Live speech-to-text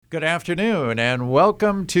Good afternoon, and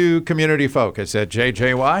welcome to Community Focus at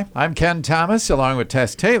JJY. I'm Ken Thomas, along with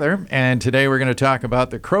Tess Taylor, and today we're going to talk about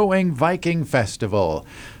the Wing Viking Festival.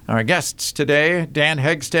 Our guests today, Dan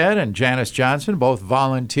Hegstad and Janice Johnson, both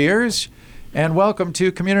volunteers, and welcome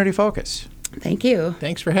to Community Focus. Thank you.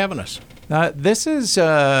 Thanks for having us. This is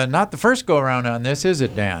not the first go-around on this, is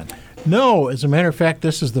it, Dan? No, as a matter of fact,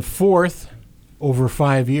 this is the fourth over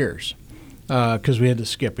 5 years. Because we had to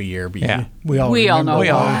skip a year. But yeah. We all know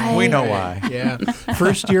why. We know why. Yeah.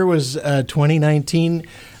 First year was 2019,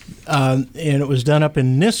 and it was done up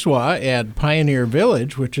in Nisswa at Pioneer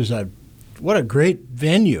Village, which is what a great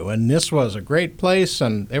venue. And Nisswa is a great place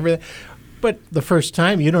and everything. But the first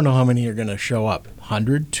time, you don't know how many are going to show up.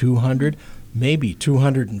 100, 200, maybe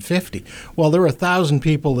 250. Well, there were 1,000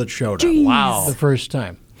 people that showed up. Wow. The first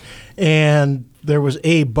time. And there was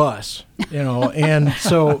a bus, and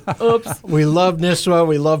so we love Nisswa,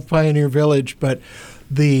 we love Pioneer Village, but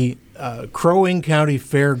the Crow Wing County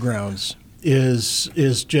Fairgrounds is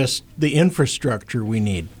just the infrastructure we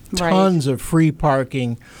need. Right. Tons of free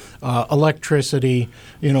parking, electricity,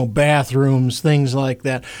 bathrooms, things like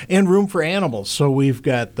that, and room for animals. So we've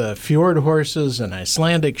got the fjord horses and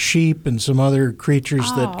Icelandic sheep and some other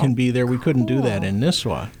creatures that can be there. We couldn't do that in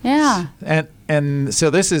Nisswa. Yeah. And so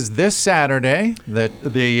this is this Saturday, the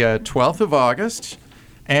 12th of August,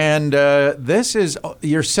 and this is,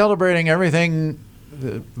 you're celebrating everything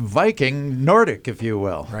Viking, Nordic, if you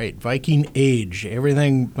will. Right, Viking age,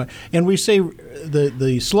 everything. And we say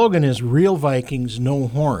the slogan is "Real Vikings, no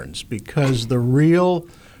horns," because the real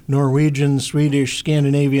Norwegian, Swedish,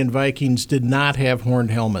 Scandinavian Vikings did not have horned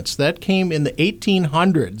helmets. That came in the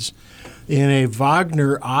 1800s in a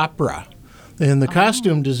Wagner opera. And the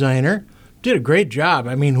costume designer did a great job.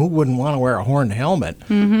 I mean, who wouldn't want to wear a horned helmet?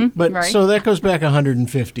 Mm-hmm, but right. So that goes back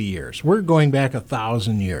 150 years. We're going back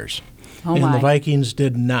 1,000 years. Oh, and my. the Vikings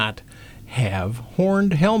did not have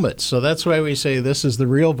horned helmets. So that's why we say this is the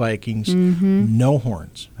real Vikings, no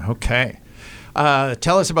horns. Okay.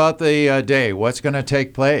 Tell us about the day. What's going to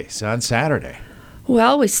take place on Saturday?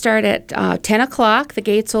 Well, we start at 10 o'clock. The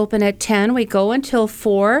gates open at 10. We go until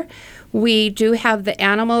 4. We do have the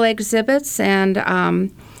animal exhibits, and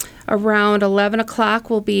around 11 o'clock,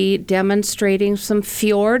 we'll be demonstrating some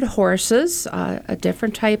fjord horses, a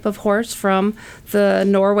different type of horse from the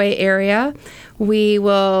Norway area. We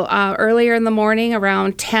will, earlier in the morning,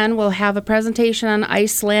 around 10, we'll have a presentation on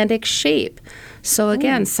Icelandic sheep. So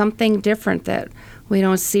again, something different that we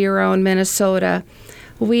don't see around Minnesota.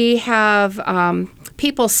 We have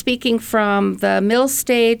people speaking from the mill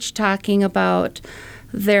stage, talking about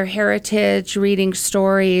their heritage, reading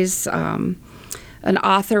stories, an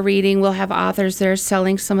author reading. We'll have authors there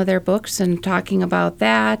selling some of their books and talking about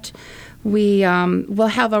that. We will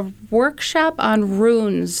have a workshop on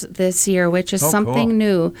runes this year, which is something cool.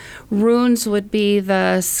 new. Runes would be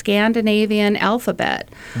the Scandinavian alphabet.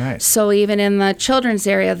 Nice. So even in the children's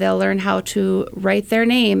area, they'll learn how to write their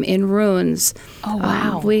name in runes. Oh,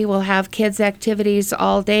 wow. We will have kids' activities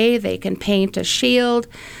all day. They can paint a shield.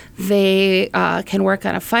 They can work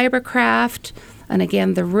on a fiber craft. And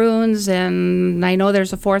again, the runes, and I know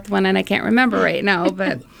there's a fourth one, and I can't remember right now.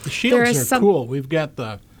 But the shields are cool. We've got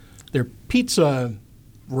they're pizza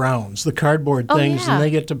rounds, the cardboard things, yeah. and they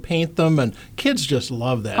get to paint them, and kids just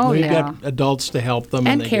love that. Oh, We've yeah. got adults to help them.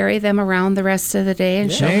 And carry them around the rest of the day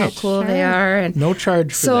and show how cool they are. And no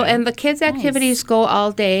charge for that. And the kids' activities go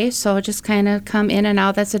all day, so just kind of come in and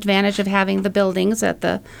out. That's the advantage of having the buildings at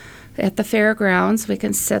the fairgrounds. We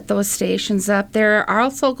can set those stations up. There are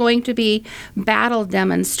also going to be battle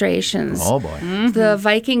demonstrations. Oh, boy. Mm-hmm. The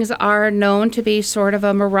Vikings are known to be sort of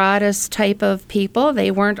a marauders type of people. They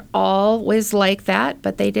weren't always like that,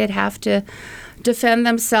 but they did have to defend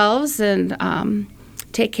themselves and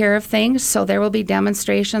take care of things. So there will be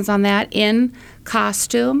demonstrations on that in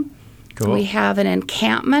costume. Cool. We have an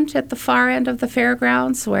encampment at the far end of the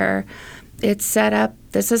fairgrounds where it's set up.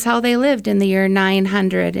 This is how they lived in the year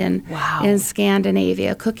 900 in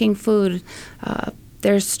Scandinavia, cooking food.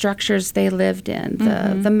 There's structures they lived in,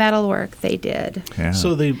 the metalwork they did. Yeah.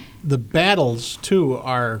 So the battles, too,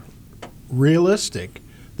 are realistic.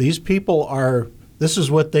 These people this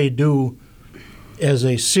is what they do as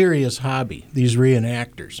a serious hobby, these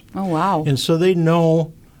reenactors. Oh, wow. And so they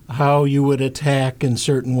know how you would attack in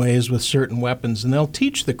certain ways with certain weapons, and they'll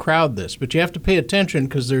teach the crowd this. But you have to pay attention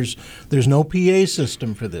because there's no PA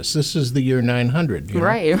system for this. This is the year 900. You know?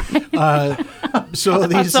 Right. So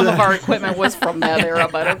these Some of our equipment was from that era,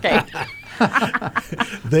 but okay.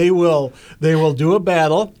 They will do a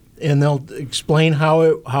battle, and they'll explain how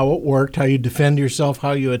it worked, how you defend yourself,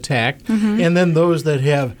 how you attack, and then those that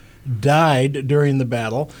have died during the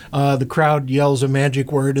battle, the crowd yells a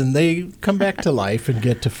magic word and they come back to life and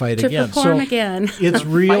get to fight To again. perform again. It's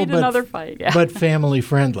real, Fight another fight, yeah. but family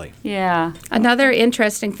friendly. Yeah. Another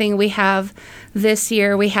interesting thing we have this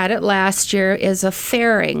year, we had it last year, is a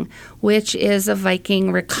fairing, which is a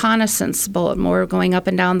Viking reconnaissance boat. More going up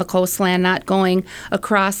and down the coastland, not going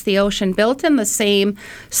across the ocean. Built in the same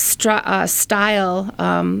style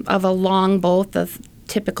of a long boat, the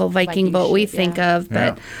typical Viking boat we ship, think yeah. of,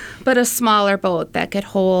 but a smaller boat that could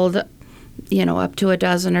hold up to a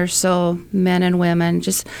dozen or so men and women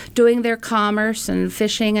just doing their commerce and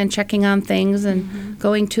fishing and checking on things and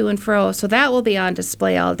going to and fro. So that will be on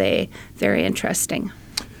display all day. Very interesting.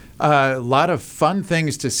 A lot of fun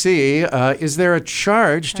things to see. Is there a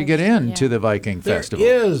charge to get into the Viking Festival?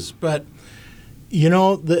 There is, but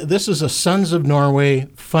this is a Sons of Norway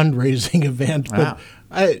fundraising event, but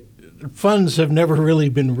funds have never really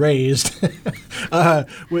been raised.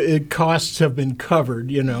 Costs have been covered,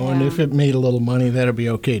 and if it made a little money, that'd be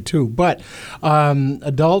okay too. But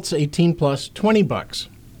adults 18 plus, $20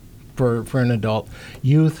 for an adult.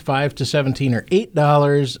 Youth 5 to 17 are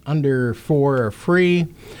 $8. Under 4 are free.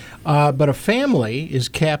 But a family is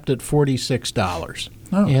capped at $46.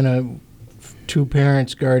 Oh. And two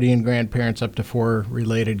parents, guardian, grandparents, up to 4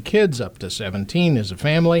 related kids, up to 17 is a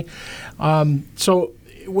family. So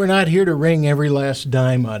we're not here to wring every last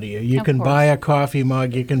dime out of you. You can buy a coffee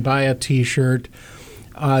mug, you can buy a T-shirt,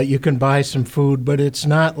 you can buy some food, but it's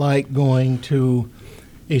not like going to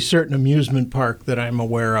a certain amusement park that I'm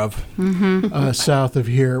aware of south of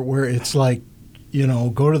here, where it's like,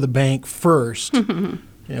 go to the bank first, and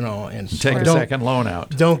Take a second loan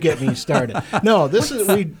out. Don't get me started. No,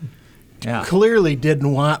 we clearly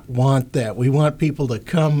didn't want that. We want people to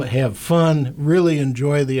come, have fun, really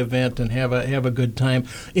enjoy the event, and have a good time,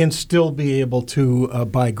 and still be able to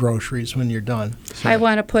buy groceries when you're done. I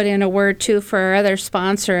want to put in a word, too, for our other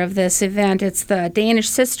sponsor of this event. It's the Danish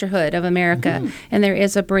Sisterhood of America, and there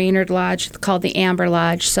is a Brainerd Lodge called the Amber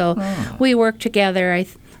Lodge. So we work together.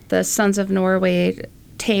 The Sons of Norway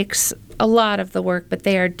takes a lot of the work, but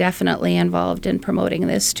they are definitely involved in promoting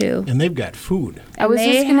this too. And they've got food. I was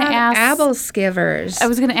they just going to have ask. Appleskiver's. I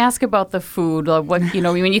was going to ask about the food. When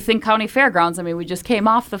you think county fairgrounds, we just came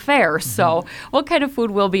off the fair. So, what kind of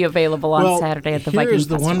food will be available on Saturday at the Viking Here's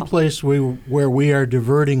Festival? the one place where we are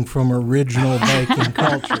diverting from original Viking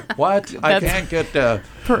culture. What? I can't get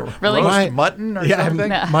really? roast mutton or something?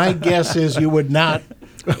 My guess is you would not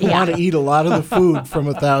want to eat a lot of the food from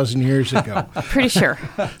 1,000 years ago. Pretty sure.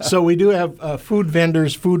 So we do have food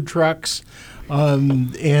vendors, food trucks,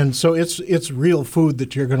 and so it's real food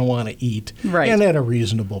that you're going to want to eat, right? And at a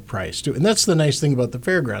reasonable price too. And that's the nice thing about the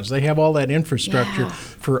fairgrounds; they have all that infrastructure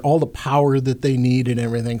for all the power that they need and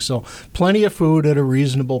everything. So plenty of food at a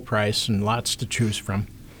reasonable price and lots to choose from.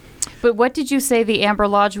 But what did you say the Amber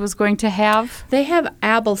Lodge was going to have? They have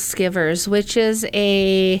Appleskiver's, which is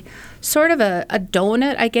a sort of a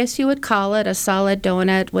donut, I guess you would call it, a solid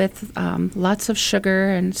donut with lots of sugar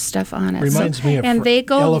and stuff on it. Reminds me of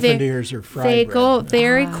elephant ears or fried They bread. go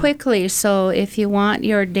very quickly, so if you want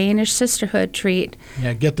your Danish sisterhood treat,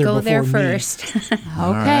 get there go before there me. first. Okay.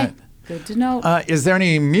 right. Good to know. Is there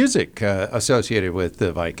any music associated with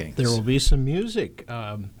the Vikings? There will be some music.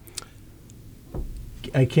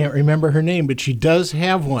 I can't remember her name, but she does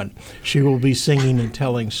have one. She will be singing and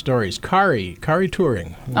telling stories. Kari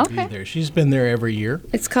Touring will be there. She's been there every year.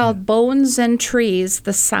 It's called Bones and Trees,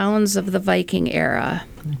 The Sounds of the Viking Era.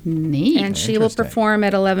 Neat. And she will perform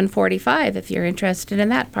at 11:45 if you're interested in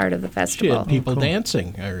that part of the She festival. had people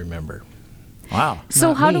dancing, I remember. Wow.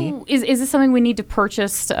 So Not is this something we need to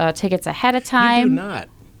purchase tickets ahead of You time? do not.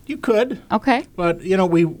 You could. Okay. But,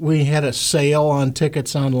 we had a sale on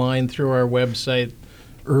tickets online through our website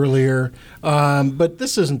earlier. But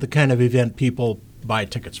this isn't the kind of event people buy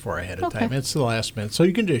tickets for ahead of time. It's the last minute. So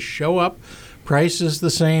you can just show up. Price is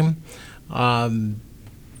the same.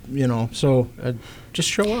 Just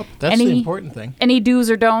show up. That's the important thing. Any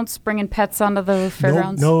do's or don'ts bringing pets onto the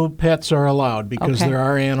fairgrounds? No pets are allowed because there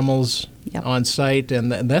are animals on site,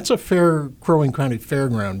 and that's a Crow Wing County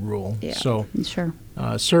fairground rule. Yeah. So Sure.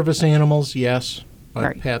 service animals, yes, but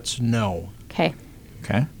Right. pets, no. Okay.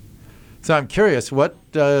 Okay. So I'm curious, what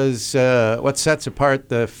sets apart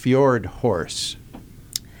the fjord horse?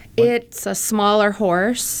 It's a smaller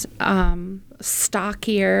horse,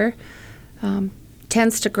 stockier,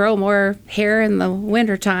 tends to grow more hair in the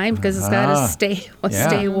wintertime because it's got to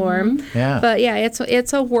stay warm. Yeah. But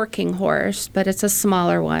it's a working horse, but it's a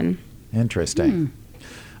smaller one. Interesting.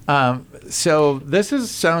 So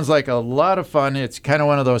this sounds like a lot of fun. It's kind of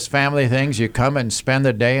one of those family things. You come and spend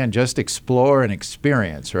the day and just explore and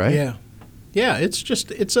experience, right? Yeah.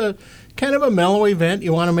 It's a kind of a mellow event.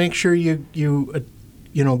 You want to make sure you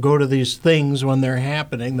go to these things when they're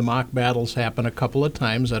happening. The mock battles happen a couple of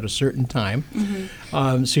times at a certain time.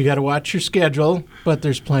 So you got to watch your schedule, but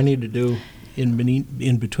there's plenty to do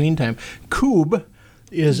in between time. Cube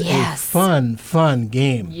is a fun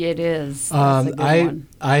game. It is. That's a good one.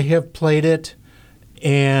 I have played it,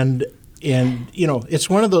 and it's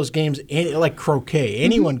one of those games like croquet.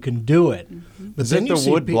 Anyone can do it. But Is it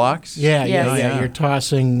the wood blocks? Yeah. Yes. You're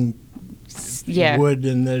tossing wood,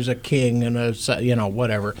 and there's a king and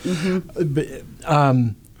whatever. But,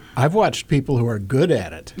 I've watched people who are good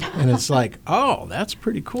at it, and it's like, oh, that's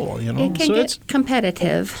pretty cool. It can get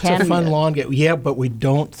competitive. It's a fun lawn game. Yeah, but we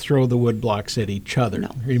don't throw the wood blocks at each other. No.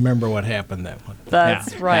 Remember what happened that one.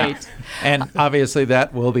 That's right. Yeah. And obviously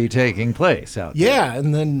that will be taking place out there. Yeah,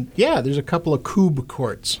 and then, there's a couple of cube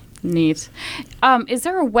courts. Neat. Is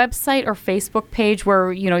there a website or Facebook page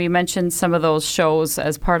where, you mentioned some of those shows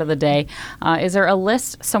as part of the day? Is there a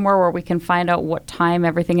list somewhere where we can find out what time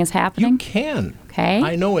everything is happening? You can. Okay.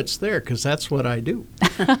 I know it's there because that's what I do.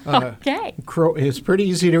 Okay. It's pretty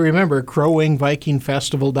easy to remember,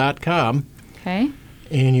 wingvikingfestival.com. Okay.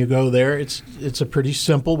 And you go there. It's a pretty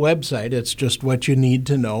simple website. It's just what you need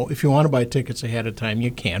to know. If you want to buy tickets ahead of time,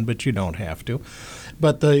 you can, but you don't have to.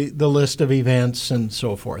 But the list of events and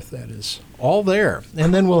so forth, that is all there.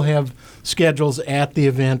 And then we'll have schedules at the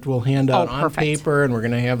event. We'll hand out on paper, and we're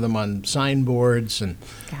going to have them on signboards.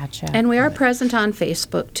 Gotcha. And we are present on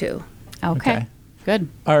Facebook, too. Okay. Good.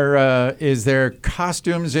 Is there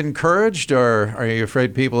costumes encouraged, or are you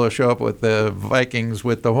afraid people will show up with the Vikings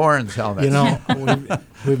with the horns helmets?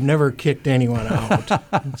 We've never kicked anyone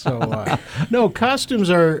out. So, no,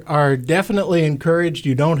 costumes are definitely encouraged.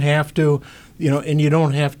 You don't have to, and you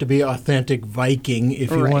don't have to be authentic Viking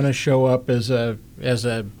if you want to show up as a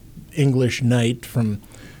English knight from,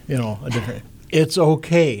 a different. It's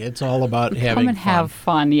okay. It's all about having fun. Come and have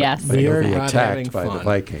fun, yes. But you'll be attacked by the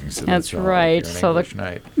Vikings. That's right. So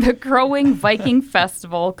the Wing Viking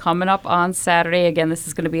Festival coming up on Saturday. Again, this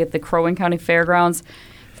is going to be at the Crow County Fairgrounds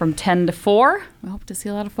from 10 to 4. We hope to see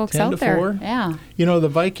a lot of folks out there. 10 to 4? Yeah. The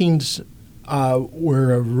Vikings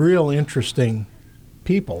were a real interesting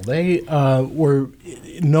people. They were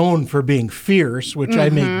known for being fierce, which I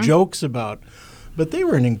make jokes about. But they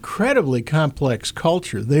were an incredibly complex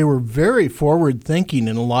culture. They were very forward-thinking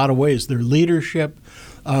in a lot of ways. Their leadership,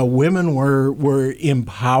 women were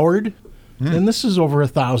empowered, and this is over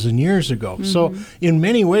 1,000 years ago. So in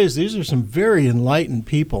many ways, these are some very enlightened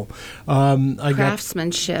people.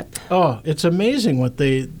 Craftsmanship. It's amazing what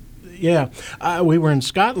they... Yeah. We were in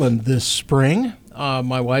Scotland this spring.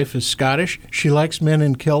 My wife is Scottish. She likes men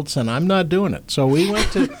in kilts, and I'm not doing it. So we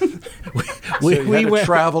went to... we had to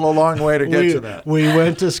travel a long way to get to that. We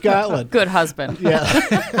went to Scotland. Good husband.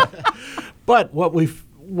 Yeah. But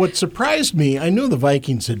what surprised me, I knew the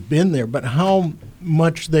Vikings had been there, but how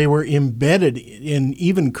much they were embedded in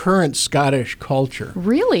even current Scottish culture.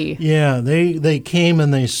 Really? Yeah. They came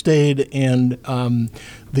and they stayed, and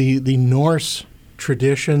the Norse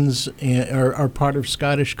traditions are part of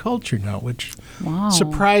Scottish culture now, which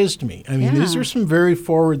surprised me. I mean, these are some very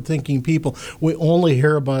forward-thinking people. We only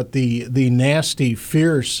hear about the nasty,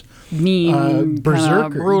 fierce, mean,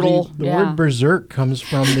 berserker. Brutal. The word berserk comes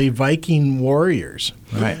from the Viking warriors.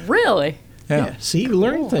 Right. Really? Yeah. See, you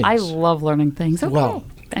learn things. I love learning things. Okay. Well,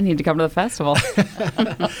 I need to come to the festival.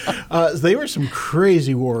 They were some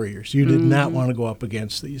crazy warriors. You did not want to go up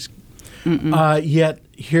against these. Yet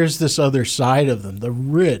here's this other side of them: the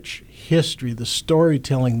rich history, the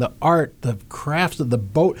storytelling, the art, the crafts of the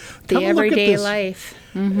boat. The everyday life.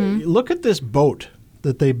 Look at this boat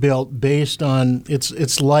that they built based on it's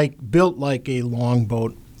built like a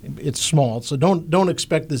longboat. It's small, so don't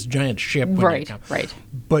expect this giant ship. When you come. Right.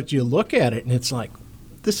 But you look at it and it's like,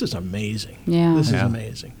 this is amazing. Yeah. This is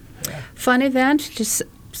amazing. Yeah. Fun event, just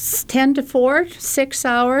 10 to 4, 6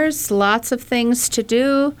 hours, lots of things to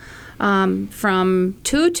do. From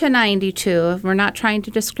 2 to 92. We're not trying to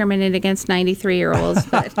discriminate against 93-year-olds,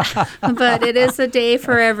 but it is a day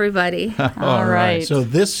for everybody. All right. So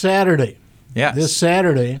this Saturday,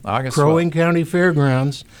 August Crow 12th. Wing County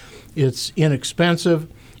Fairgrounds. It's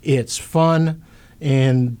inexpensive, it's fun,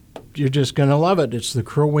 and you're just going to love it. It's the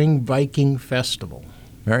Crow Wing Viking Festival.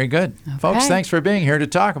 Very good. Folks, thanks for being here to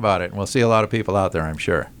talk about it. And we'll see a lot of people out there, I'm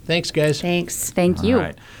sure. Thanks, guys. Thanks. Thank you. All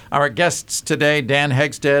right. Our guests today, Dan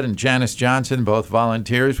Hegstad and Janice Johnson, both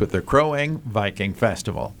volunteers with the Wing Viking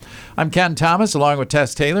Festival. I'm Ken Thomas, along with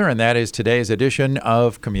Tess Taylor, and that is today's edition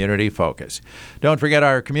of Community Focus. Don't forget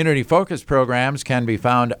our Community Focus programs can be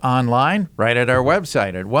found online right at our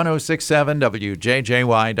website at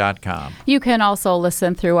 1067wjjy.com. You can also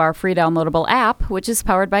listen through our free downloadable app, which is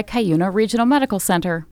powered by Cuyuna Regional Medical Center.